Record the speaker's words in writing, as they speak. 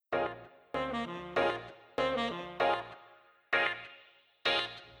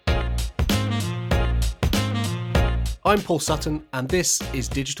I'm Paul Sutton, and this is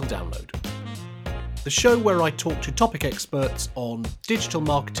Digital Download, the show where I talk to topic experts on digital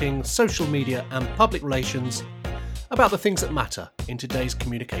marketing, social media, and public relations about the things that matter in today's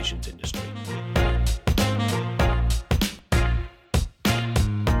communications industry.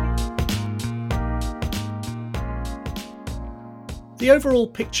 The overall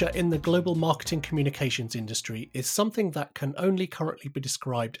picture in the global marketing communications industry is something that can only currently be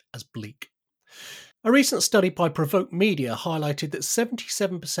described as bleak. A recent study by Provoke Media highlighted that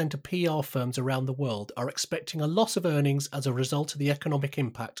 77% of PR firms around the world are expecting a loss of earnings as a result of the economic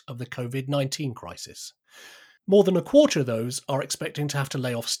impact of the COVID-19 crisis. More than a quarter of those are expecting to have to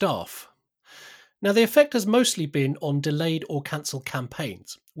lay off staff. Now, the effect has mostly been on delayed or cancelled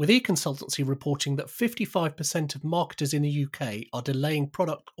campaigns, with eConsultancy reporting that 55% of marketers in the UK are delaying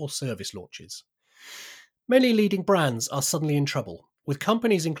product or service launches. Many leading brands are suddenly in trouble, with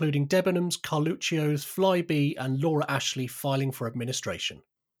companies including Debenhams, Carluccio's, Flybe and Laura Ashley filing for administration.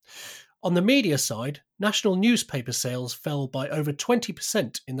 On the media side, national newspaper sales fell by over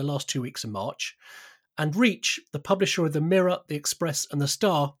 20% in the last 2 weeks of March, and Reach, the publisher of The Mirror, The Express and The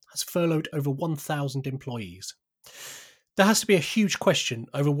Star, has furloughed over 1,000 employees. There has to be a huge question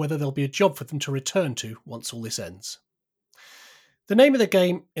over whether there'll be a job for them to return to once all this ends. The name of the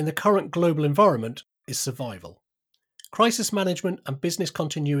game in the current global environment is survival. Crisis management and business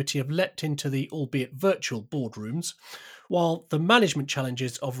continuity have leapt into the, albeit virtual, boardrooms, while the management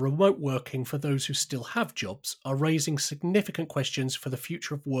challenges of remote working for those who still have jobs are raising significant questions for the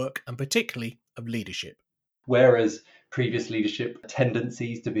future of work and particularly of leadership. Whereas previous leadership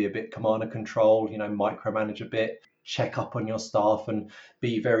tendencies to be a bit command and control, micromanage a bit, check up on your staff and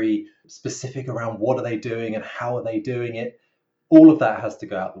be very specific around what are they doing and how are they doing it, all of that has to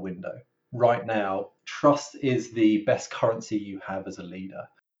go out the window. Right now, trust is the best currency you have as a leader.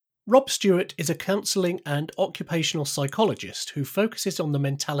 Rob Stewart is a counselling and occupational psychologist who focuses on the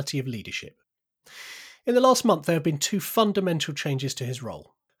mentality of leadership. In the last month, there have been two fundamental changes to his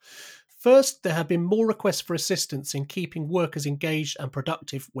role. First, there have been more requests for assistance in keeping workers engaged and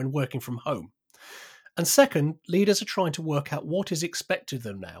productive when working from home. And second, leaders are trying to work out what is expected of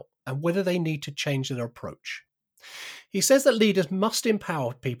them now and whether they need to change their approach. He says that leaders must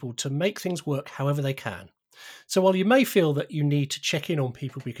empower people to make things work however they can. So while you may feel that you need to check in on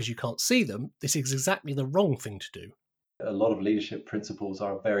people because you can't see them, this is exactly the wrong thing to do. A lot of leadership principles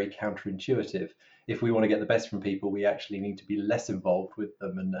are very counterintuitive. If we want to get the best from people, we actually need to be less involved with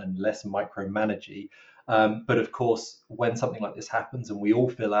them and less micromanagey. But of course, when something like this happens and we all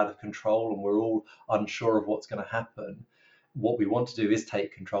feel out of control and we're all unsure of what's going to happen, what we want to do is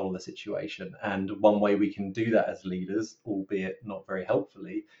take control of the situation. And one way we can do that as leaders, albeit not very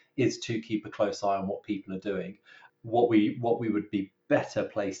helpfully, is to keep a close eye on what people are doing. What we would be better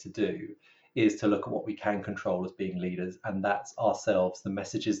placed to do is to look at what we can control as being leaders, and that's ourselves, the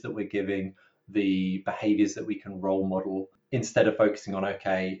messages that we're giving, the behaviors that we can role model, instead of focusing on,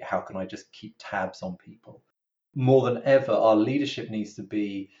 okay, how can I just keep tabs on people? More than ever, our leadership needs to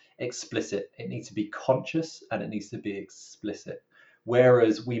be explicit. It needs to be conscious and it needs to be explicit.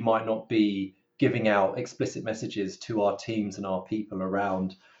 Whereas we might not be giving out explicit messages to our teams and our people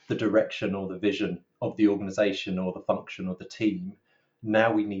around the direction or the vision of the organization or the function or the team,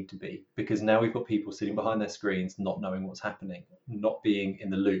 now we need to be, because now we've got people sitting behind their screens not knowing what's happening, not being in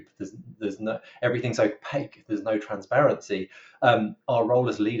the loop. There's no, everything's opaque, there's no transparency. Our role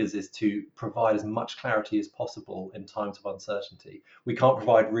as leaders is to provide as much clarity as possible in times of uncertainty. We can't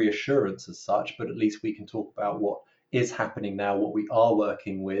provide reassurance as such, but at least we can talk about what is happening now, what we are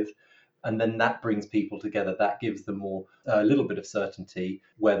working with, and then that brings people together. That gives them a little bit of certainty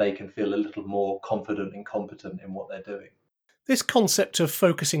where they can feel a little more confident and competent in what they're doing. This concept of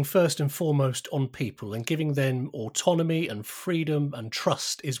focusing first and foremost on people and giving them autonomy and freedom and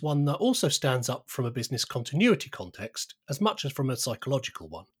trust is one that also stands up from a business continuity context as much as from a psychological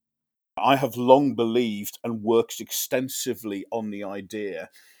one. I have long believed and worked extensively on the idea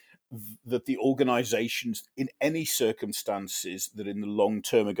that the organisations in any circumstances that in the long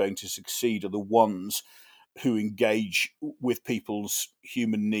term are going to succeed are the ones who engage with people's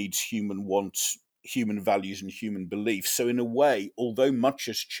human needs, human wants, human values and human beliefs. So in a way, although much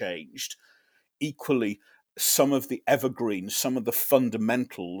has changed, equally some of the evergreens, some of the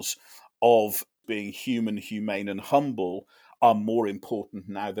fundamentals of being human, humane and humble are more important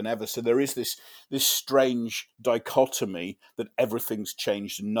now than ever. So there is this strange dichotomy that everything's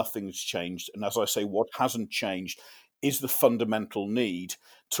changed and nothing's changed. And as I say, what hasn't changed is the fundamental need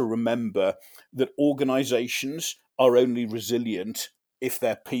to remember that organizations are only resilient if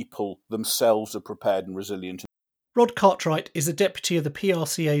their people themselves are prepared and resilient. Rod Cartwright is the deputy of the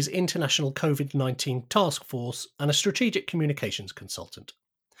PRCA's International COVID-19 Task Force and a strategic communications consultant.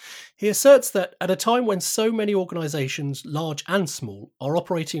 He asserts that at a time when so many organisations, large and small, are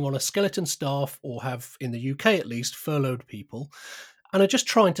operating on a skeleton staff or have, in the UK at least, furloughed people, and are just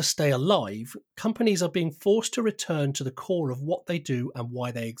trying to stay alive, companies are being forced to return to the core of what they do and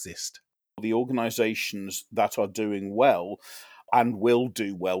why they exist. The organisations that are doing well and will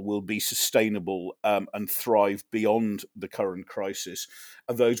do well, will be sustainable and thrive beyond the current crisis,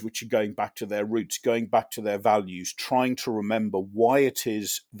 are those which are going back to their roots, going back to their values, trying to remember why it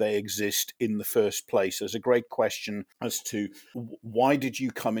is they exist in the first place. There's a great question as to why did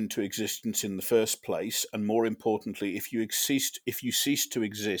you come into existence in the first place? And more importantly, if you cease to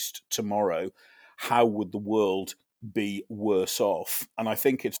exist tomorrow, how would the world be worse off? And I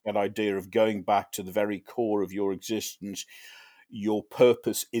think it's that idea of going back to the very core of your existence, your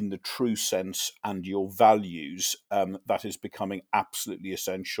purpose in the true sense, and your values that is becoming absolutely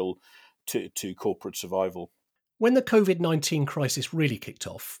essential to corporate survival. When the COVID-19 crisis really kicked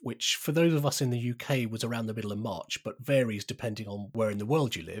off, which for those of us in the UK was around the middle of March, but varies depending on where in the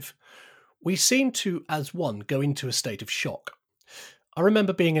world you live, we seemed to, as one, go into a state of shock. I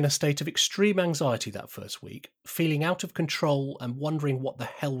remember being in a state of extreme anxiety that first week, feeling out of control and wondering what the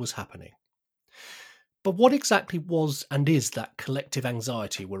hell was happening. But what exactly was and is that collective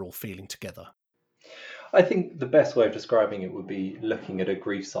anxiety we're all feeling together? I think the best way of describing it would be looking at a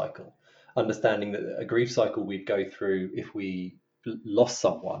grief cycle, understanding that a grief cycle we'd go through if we lost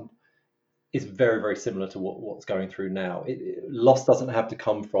someone is very, very similar to what's going through now. Loss doesn't have to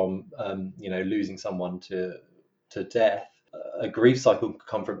come from losing someone to death. A grief cycle can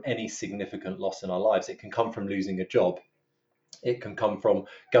come from any significant loss in our lives. It can come from losing a job. It can come from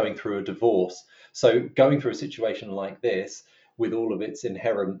going through a divorce. So going through a situation like this, with all of its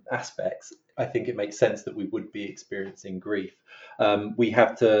inherent aspects, I think it makes sense that we would be experiencing grief. We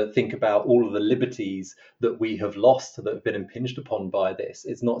have to think about all of the liberties that we have lost, that have been impinged upon by this.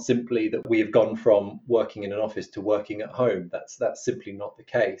 It's not simply that we have gone from working in an office to working at home. That's simply not the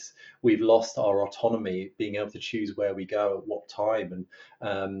case. We've lost our autonomy, being able to choose where we go at what time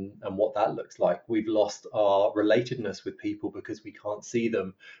and what that looks like. We've lost our relatedness with people because we can't see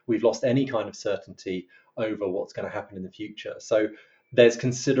them. We've lost any kind of certainty over what's going to happen in the future. So there's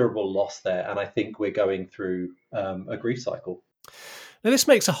considerable loss there, and I think we're going through a grief cycle. Now, this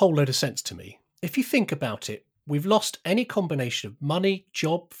makes a whole load of sense to me. If you think about it, we've lost any combination of money,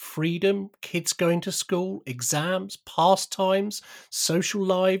 job, freedom, kids going to school, exams, pastimes, social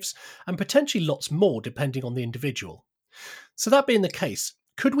lives, and potentially lots more depending on the individual. So that being the case,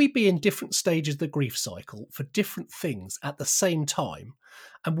 could we be in different stages of the grief cycle for different things at the same time?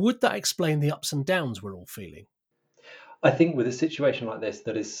 And would that explain the ups and downs we're all feeling? I think with a situation like this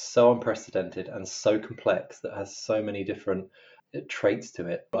that is so unprecedented and so complex, that has so many different traits to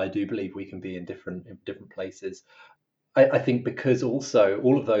it, I do believe we can be in different places. I think because also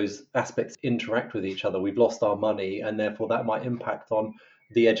all of those aspects interact with each other. We've lost our money, and therefore that might impact on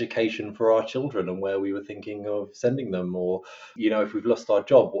the education for our children and where we were thinking of sending them. Or, if we've lost our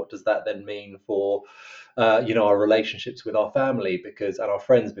job, what does that then mean for our relationships with our family and our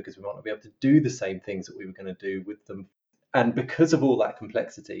friends, because we might not be able to do the same things that we were going to do with them. And because of all that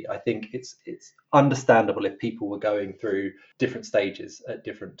complexity, I think it's understandable if people were going through different stages at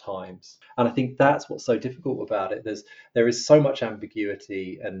different times. And I think that's what's so difficult about it. There is so much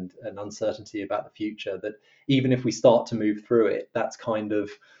ambiguity and uncertainty about the future that even if we start to move through it, that's kind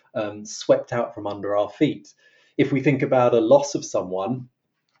of swept out from under our feet. If we think about a loss of someone,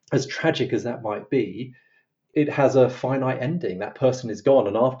 as tragic as that might be, it has a finite ending. That person is gone.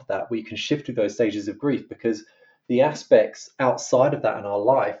 And after that, we can shift through those stages of grief because the aspects outside of that in our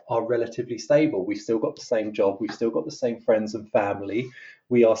life are relatively stable. We've still got the same job. We've still got the same friends and family.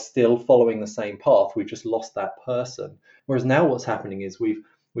 We are still following the same path. We've just lost that person. Whereas now what's happening is we've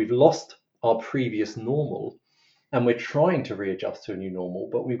lost our previous normal, and we're trying to readjust to a new normal,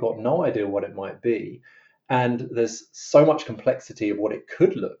 but we've got no idea what it might be. And there's so much complexity of what it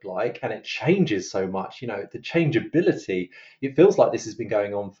could look like, and it changes so much. The changeability, it feels like this has been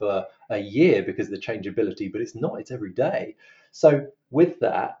going on for a year because of the changeability, but it's not, it's every day. So with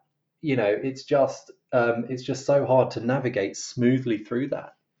that, it's just so hard to navigate smoothly through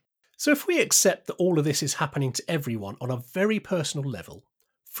that. So if we accept that all of this is happening to everyone on a very personal level,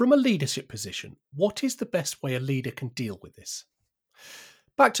 from a leadership position, what is the best way a leader can deal with this?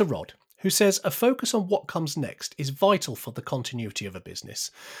 Back to Rod, who says a focus on what comes next is vital for the continuity of a business,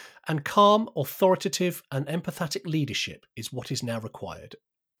 and calm, authoritative and empathetic leadership is what is now required.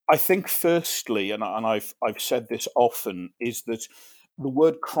 I think firstly, and I've said this often, is that the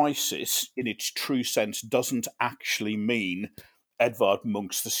word crisis in its true sense doesn't actually mean Edvard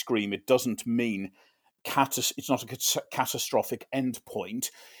Munch's The Scream. It doesn't mean it's not a catastrophic endpoint.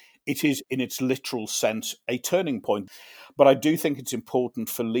 It is, in its literal sense, a turning point. But I do think it's important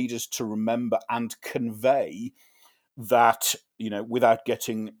for leaders to remember and convey that, without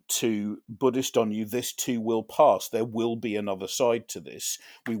getting too Buddhist on you, this too will pass. There will be another side to this.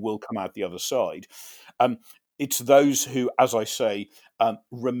 We will come out the other side. It's those who, as I say,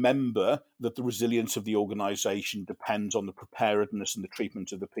 remember that the resilience of the organisation depends on the preparedness and the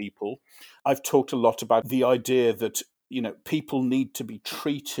treatment of the people. I've talked a lot about the idea that people need to be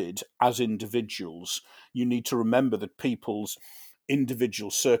treated as individuals. You need to remember that people's individual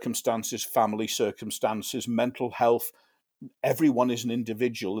circumstances, family circumstances, mental health, everyone is an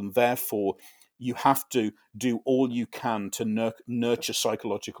individual, and therefore you have to do all you can to nurture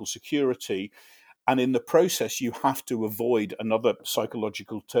psychological security. And in the process, you have to avoid another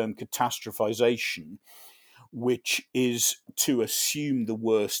psychological term, catastrophization, which is to assume the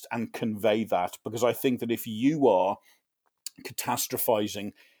worst and convey that. Because I think that if you are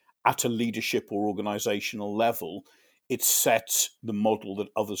catastrophizing at a leadership or organizational level, it sets the model that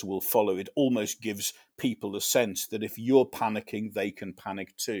others will follow. It almost gives people a sense that if you're panicking, they can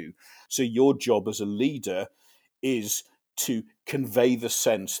panic too. So your job as a leader is to convey the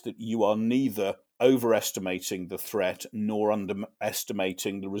sense that you are neither overestimating the threat nor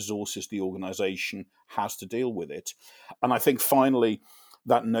underestimating the resources the organization has to deal with it. And I think finally,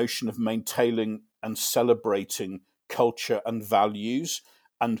 that notion of maintaining and celebrating culture and values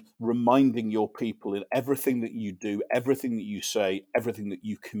and reminding your people in everything that you do, everything that you say, everything that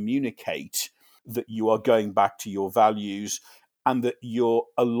you communicate, that you are going back to your values and that you're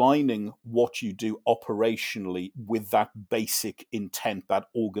aligning what you do operationally with that basic intent, that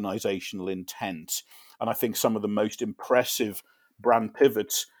organizational intent. And I think some of the most impressive brand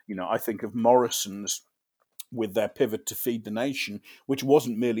pivots, I think of Morrison's with their pivot to Feed the Nation, which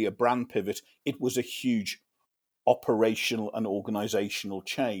wasn't merely a brand pivot, it was a huge operational and organizational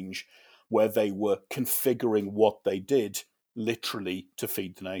change where they were configuring what they did literally to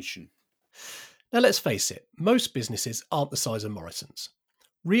feed the nation. Now, let's face it, most businesses aren't the size of Morrison's.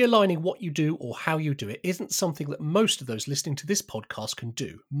 Realigning what you do or how you do it isn't something that most of those listening to this podcast can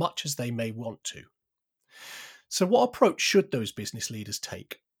do, much as they may want to. So what approach should those business leaders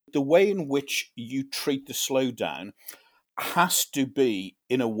take? The way in which you treat the slowdown has to be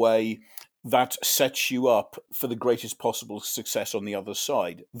in a way that sets you up for the greatest possible success on the other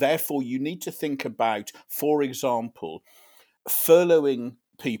side. Therefore, you need to think about, for example, furloughing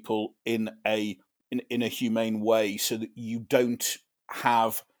people in a humane way so that you don't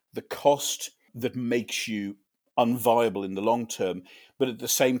have the cost that makes you unviable in the long term, but at the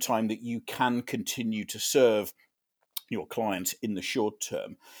same time that you can continue to serve your clients in the short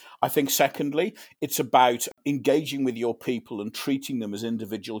term. I think secondly, it's about engaging with your people and treating them as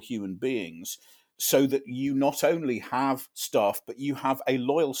individual human beings so that you not only have staff, but you have a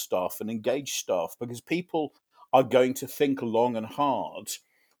loyal staff and engaged staff, because people are going to think long and hard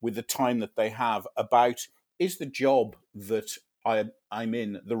with the time that they have about, is the job that I'm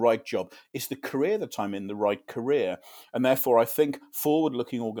in the right job? Is the career that I'm in the right career? And therefore, I think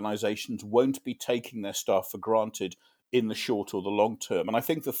forward-looking organizations won't be taking their staff for granted in the short or the long term. And I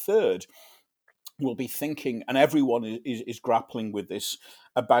think the third will be thinking, and everyone is grappling with this,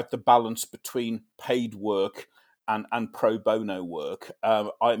 about the balance between paid work and pro bono work.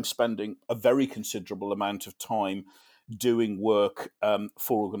 I'm spending a very considerable amount of time doing work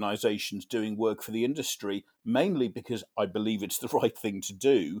for organizations, doing work for the industry, mainly because I believe it's the right thing to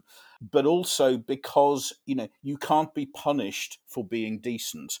do, but also because, you can't be punished for being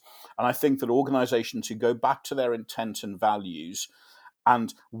decent. And I think that organizations who go back to their intent and values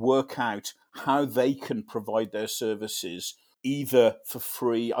and work out how they can provide their services either for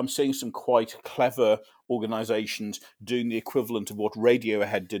free. I'm seeing some quite clever organizations doing the equivalent of what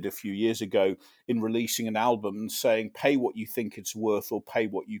Radiohead did a few years ago in releasing an album and saying, pay what you think it's worth or pay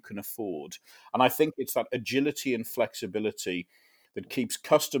what you can afford. And I think it's that agility and flexibility that keeps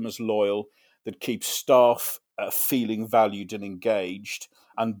customers loyal, that keeps staff feeling valued and engaged,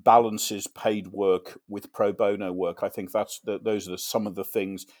 and balances paid work with pro bono work. I think those are some of the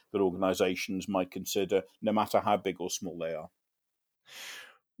things that organizations might consider, no matter how big or small they are.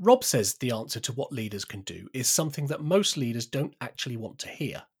 Rob says the answer to what leaders can do is something that most leaders don't actually want to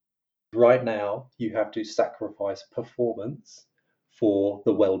hear. Right now, you have to sacrifice performance for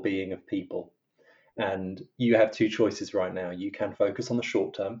the well-being of people. And you have two choices right now. You can focus on the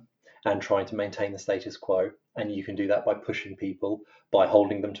short term and trying to maintain the status quo. And you can do that by pushing people, by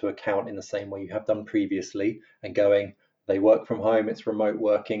holding them to account in the same way you have done previously and going, They work from home, it's remote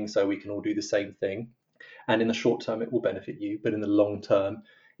working, so we can all do the same thing. And in the short term, it will benefit you, but in the long term,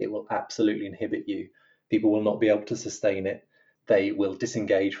 it will absolutely inhibit you. People will not be able to sustain it. They will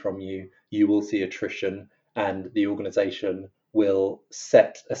disengage from you. You will see attrition, and the organization will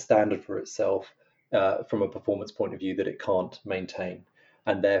set a standard for itself from a performance point of view that it can't maintain.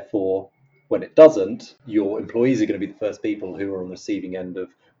 And therefore, when it doesn't, your employees are going to be the first people who are on the receiving end of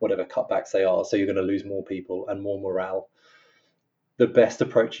whatever cutbacks they are. So you're going to lose more people and more morale. The best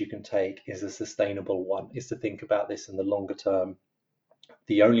approach you can take is a sustainable one, is to think about this in the longer term.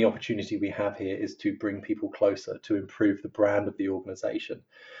 The only opportunity we have here is to bring people closer, to improve the brand of the organization,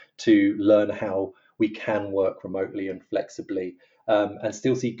 to learn how we can work remotely and flexibly, and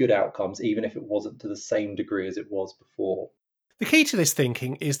still see good outcomes, even if it wasn't to the same degree as it was before. The key to this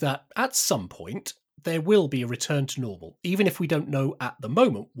thinking is that at some point, there will be a return to normal, even if we don't know at the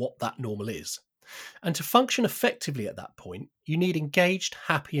moment what that normal is. And to function effectively at that point, you need engaged,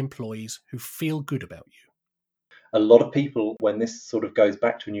 happy employees who feel good about you. A lot of people, when this sort of goes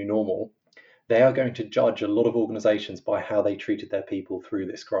back to a new normal, they are going to judge a lot of organizations by how they treated their people through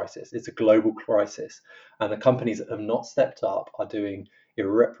this crisis. It's a global crisis, and the companies that have not stepped up are doing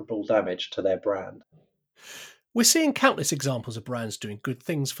irreparable damage to their brand. We're seeing countless examples of brands doing good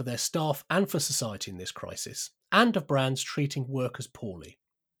things for their staff and for society in this crisis, and of brands treating workers poorly.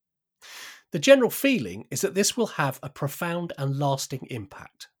 The general feeling is that this will have a profound and lasting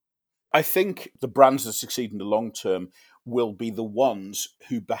impact. I think the brands that succeed in the long term will be the ones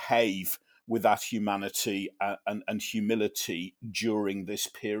who behave with that humanity and humility during this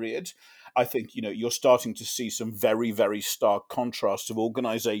period. I think, you're starting to see some very, very stark contrasts of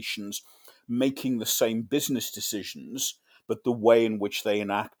organizations making the same business decisions, but the way in which they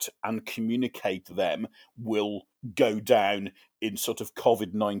enact and communicate them will go down in sort of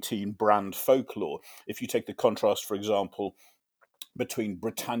COVID-19 brand folklore. If you take the contrast, for example, between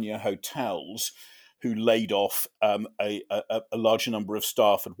Britannia Hotels, who laid off a larger number of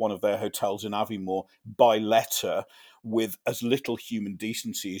staff at one of their hotels in Aviemore by letter with as little human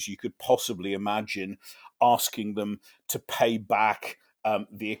decency as you could possibly imagine, asking them to pay back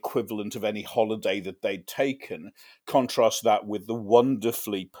the equivalent of any holiday that they'd taken. Contrast that with the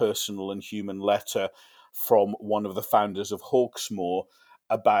wonderfully personal and human letter from one of the founders of Hawksmoor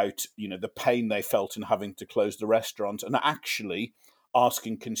about the pain they felt in having to close the restaurant, and actually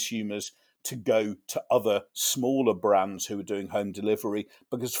asking consumers to go to other smaller brands who were doing home delivery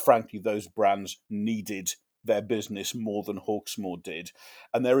because, frankly, those brands needed their business more than Hawksmoor did.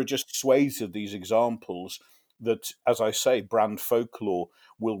 And there are just swathes of these examples that, as I say, brand folklore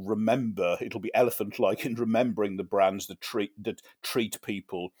will remember. It'll be elephant-like in remembering the brands that treat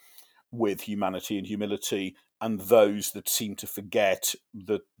people with humanity and humility, and those that seem to forget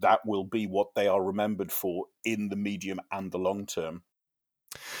that will be what they are remembered for in the medium and the long term.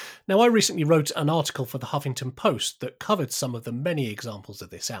 Now, I recently wrote an article for the Huffington Post that covered some of the many examples of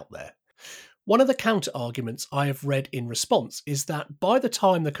this out there. One of the counter-arguments I have read in response is that by the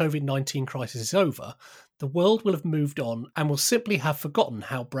time the COVID-19 crisis is over, the world will have moved on and will simply have forgotten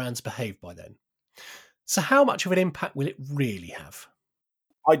how brands behave by then. So how much of an impact will it really have?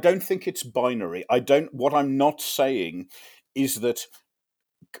 I don't think it's binary. What I'm not saying is that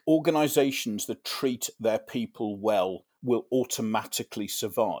organizations that treat their people well will automatically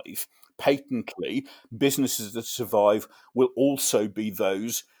survive. Patently, businesses that survive will also be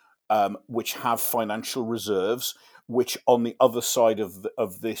those which have financial reserves, which on the other side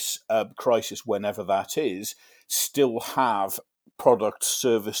of this crisis, whenever that is, still have products,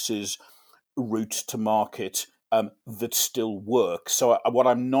 services, route to market that still work. So what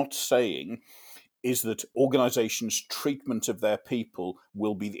I'm not saying is that organizations' treatment of their people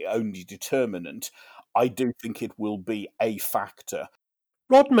will be the only determinant. I do think it will be a factor.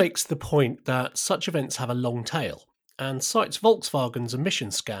 Rod makes the point that such events have a long tail, and cites Volkswagen's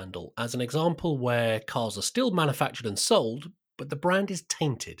emissions scandal as an example where cars are still manufactured and sold, but the brand is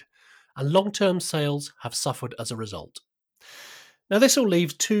tainted, and long-term sales have suffered as a result. Now, this all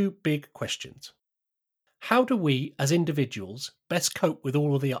leaves two big questions. How do we, as individuals, best cope with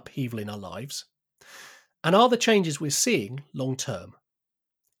all of the upheaval in our lives? And are the changes we're seeing long-term?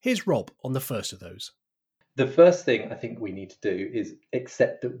 Here's Rob on the first of those. The first thing I think we need to do is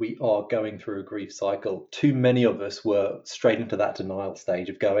accept that we are going through a grief cycle. Too many of us were straight into that denial stage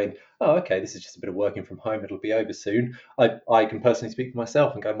of going, oh, okay, this is just a bit of working from home. It'll be over soon. I can personally speak for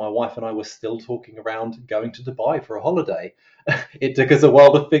myself and go, my wife and I were still talking around going to Dubai for a holiday. It took us a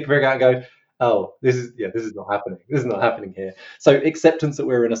while to figure it out and go, oh, this is not happening. This is not happening here. So acceptance that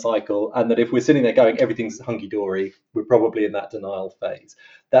we're in a cycle, and that if we're sitting there going, everything's hunky-dory, we're probably in that denial phase.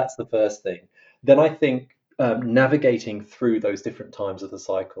 That's the first thing. Then I think navigating through those different times of the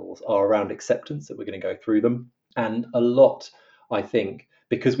cycles are around acceptance that we're going to go through them. And a lot, I think,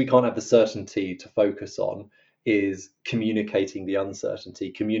 because we can't have the certainty to focus on, is communicating the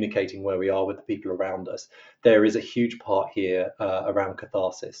uncertainty, communicating where we are with the people around us. There is a huge part here around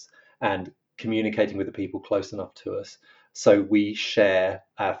catharsis and communicating with the people close enough to us so we share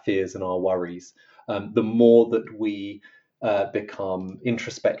our fears and our worries. The more that we become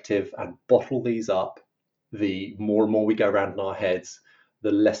introspective and bottle these up, the more and more we go around in our heads,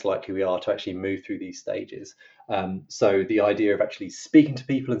 the less likely we are to actually move through these stages. So the idea of actually speaking to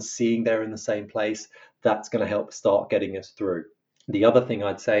people and seeing they're in the same place, that's going to help start getting us through. The other thing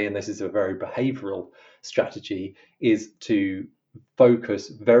I'd say, and this is a very behavioral strategy, is to focus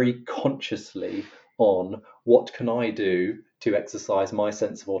very consciously on what can I do to exercise my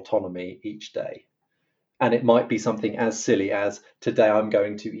sense of autonomy each day. And it might be something as silly as, today I'm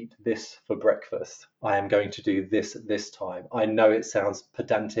going to eat this for breakfast. I am going to do this at this time. I know it sounds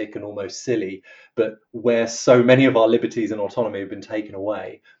pedantic and almost silly, but where so many of our liberties and autonomy have been taken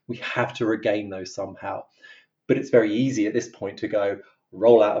away, we have to regain those somehow. But it's very easy at this point to go,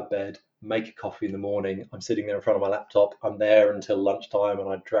 roll out of bed, make a coffee in the morning. I'm sitting there in front of my laptop. I'm there until lunchtime, and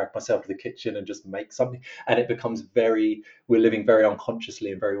I drag myself to the kitchen and just make something. And it becomes we're living very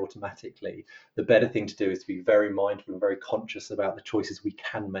unconsciously and very automatically. The better thing to do is to be very mindful and very conscious about the choices we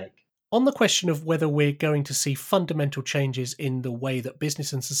can make. On the question of whether we're going to see fundamental changes in the way that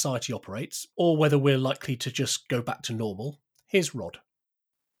business and society operates, or whether we're likely to just go back to normal, here's Rod.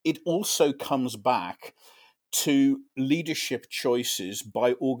 It also comes back to leadership choices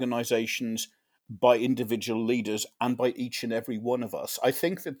by organizations, by individual leaders, and by each and every one of us. I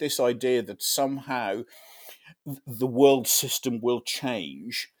think that this idea that somehow the world system will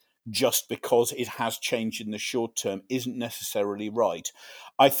change just because it has changed in the short term isn't necessarily right.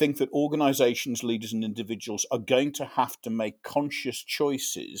 I think that organizations, leaders, and individuals are going to have to make conscious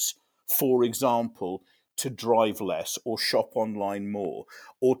choices, for example, to drive less or shop online more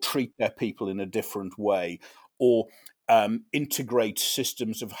or treat their people in a different way or integrate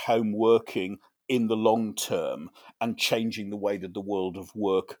systems of home working in the long term and changing the way that the world of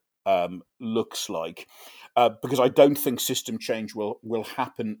work looks like. Because I don't think system change will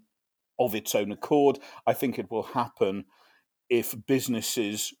happen of its own accord. I think it will happen if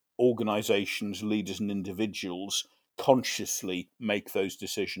businesses, organizations, leaders, and individuals consciously make those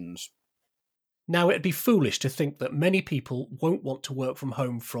decisions. Now, it'd be foolish to think that many people won't want to work from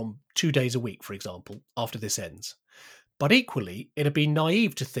home from 2 days a week, for example, after this ends. But equally, it'd be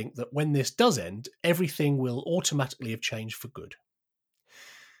naive to think that when this does end, everything will automatically have changed for good.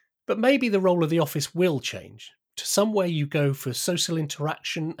 But maybe the role of the office will change to somewhere you go for social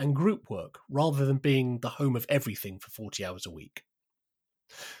interaction and group work rather than being the home of everything for 40 hours a week.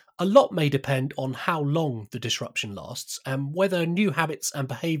 A lot may depend on how long the disruption lasts and whether new habits and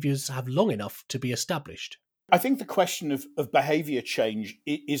behaviours have long enough to be established. I think the question of behaviour change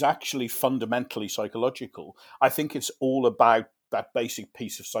is actually fundamentally psychological. I think it's all about that basic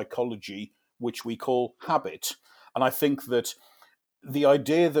piece of psychology which we call habit. And I think that the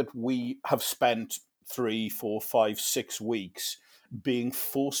idea that we have spent 3, 4, 5, 6 weeks being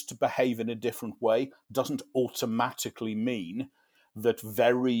forced to behave in a different way doesn't automatically mean that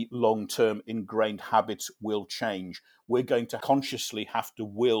very long-term ingrained habits will change. We're going to consciously have to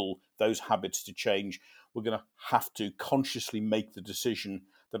will those habits to change. We're going to have to consciously make the decision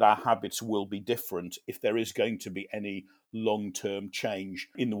that our habits will be different if there is going to be any long-term change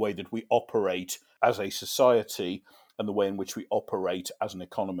in the way that we operate as a society and the way in which we operate as an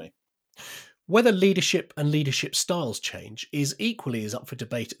economy. Whether leadership and leadership styles change is equally as up for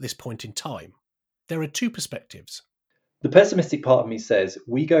debate at this point in time. There are two perspectives. The pessimistic part of me says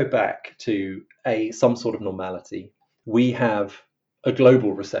we go back to some sort of normality. We have a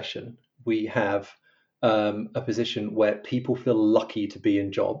global recession. We have a position where people feel lucky to be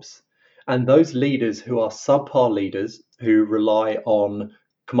in jobs. And those leaders who are subpar leaders, who rely on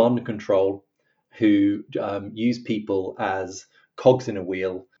command and control, who use people as cogs in a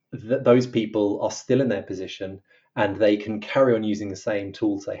wheel, those people are still in their position and they can carry on using the same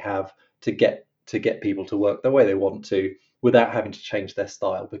tools they have to get people to work the way they want to without having to change their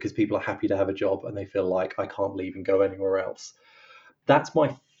style, because people are happy to have a job and they feel like, I can't leave and go anywhere else. That's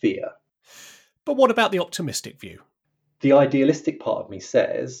my fear. But what about the optimistic view? The idealistic part of me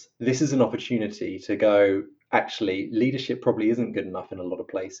says this is an opportunity to go, actually, leadership probably isn't good enough in a lot of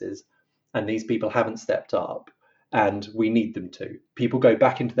places, and these people haven't stepped up, and we need them to. People go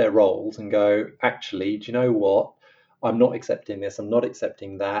back into their roles and go, actually, do you know what? I'm not accepting this. I'm not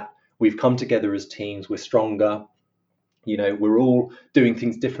accepting that. We've come together as teams. We're stronger. We're all doing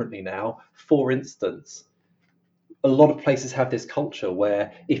things differently now. For instance, a lot of places have this culture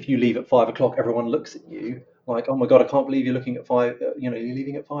where if you leave at 5 o'clock, everyone looks at you like, oh my God, I can't believe you're looking at you're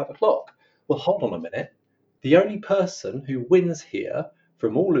leaving at 5 o'clock. Well, hold on a minute. The only person who wins here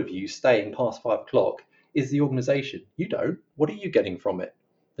from all of you staying past 5 o'clock is the organization. You don't. What are you getting from it?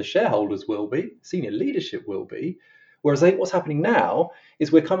 The shareholders will be, senior leadership will be. Whereas I think what's happening now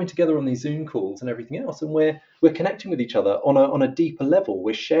is we're coming together on these Zoom calls and everything else, and we're connecting with each other on a deeper level.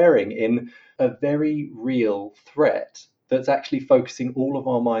 We're sharing in a very real threat that's actually focusing all of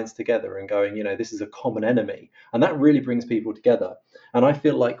our minds together and going, this is a common enemy. And that really brings people together. And I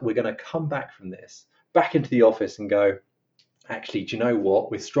feel like we're going to come back from this, back into the office and go, actually, do you know what?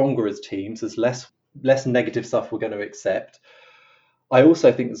 We're stronger as teams. There's less negative stuff we're going to accept. I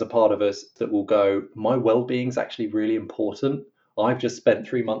also think there's a part of us that will go, my well-being is actually really important. I've just spent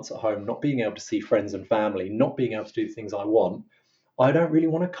 3 months at home, not being able to see friends and family, not being able to do the things I want. I don't really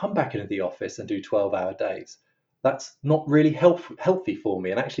want to come back into the office and do 12-hour days. That's not really healthy for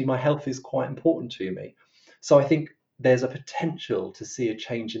me. And actually, my health is quite important to me. So I think there's a potential to see a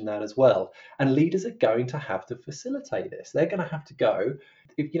change in that as well. And leaders are going to have to facilitate this. They're going to have to go,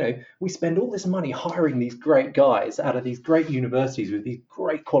 we spend all this money hiring these great guys out of these great universities with these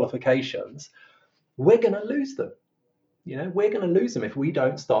great qualifications, we're going to lose them. We're going to lose them if we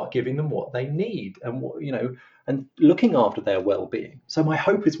don't start giving them what they need and looking after their well-being. So my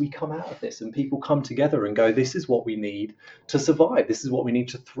hope is we come out of this and people come together and go, this is what we need to survive. This is what we need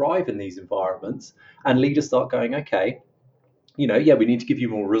to thrive in these environments. And leaders start going, okay, we need to give you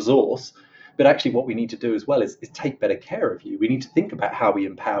more resource. But actually what we need to do as well is take better care of you. We need to think about how we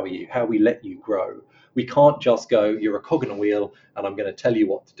empower you, how we let you grow. We can't just go, you're a cog in a wheel and I'm going to tell you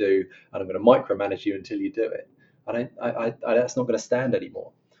what to do and I'm going to micromanage you until you do it. That's not going to stand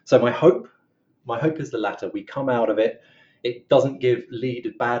anymore. So my hope is the latter. We come out of it. It doesn't give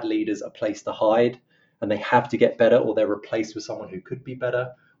bad leaders a place to hide and they have to get better or they're replaced with someone who could be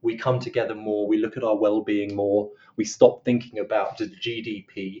better. We come together more. We look at our well-being more. We stop thinking about the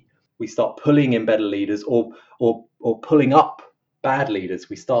GDP. We start pulling in better leaders or pulling up bad leaders.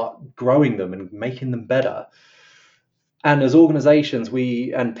 We start growing them and making them better. And as organizations,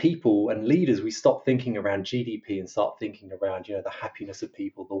 and people and leaders, we stop thinking around GDP and start thinking around, the happiness of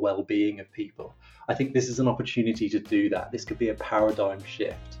people, the well-being of people. I think this is an opportunity to do that. This could be a paradigm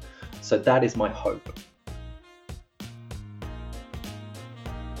shift. So that is my hope.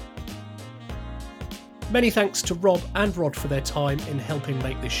 Many thanks to Rob and Rod for their time in helping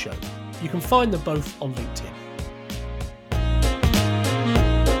make this show. You can find them both on LinkedIn.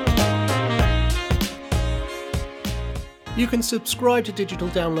 You can subscribe to Digital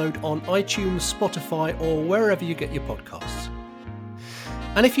Download on iTunes, Spotify, or wherever you get your podcasts.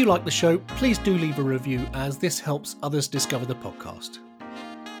 And if you like the show, please do leave a review as this helps others discover the podcast.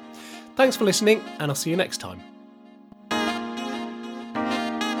 Thanks for listening, and I'll see you next time.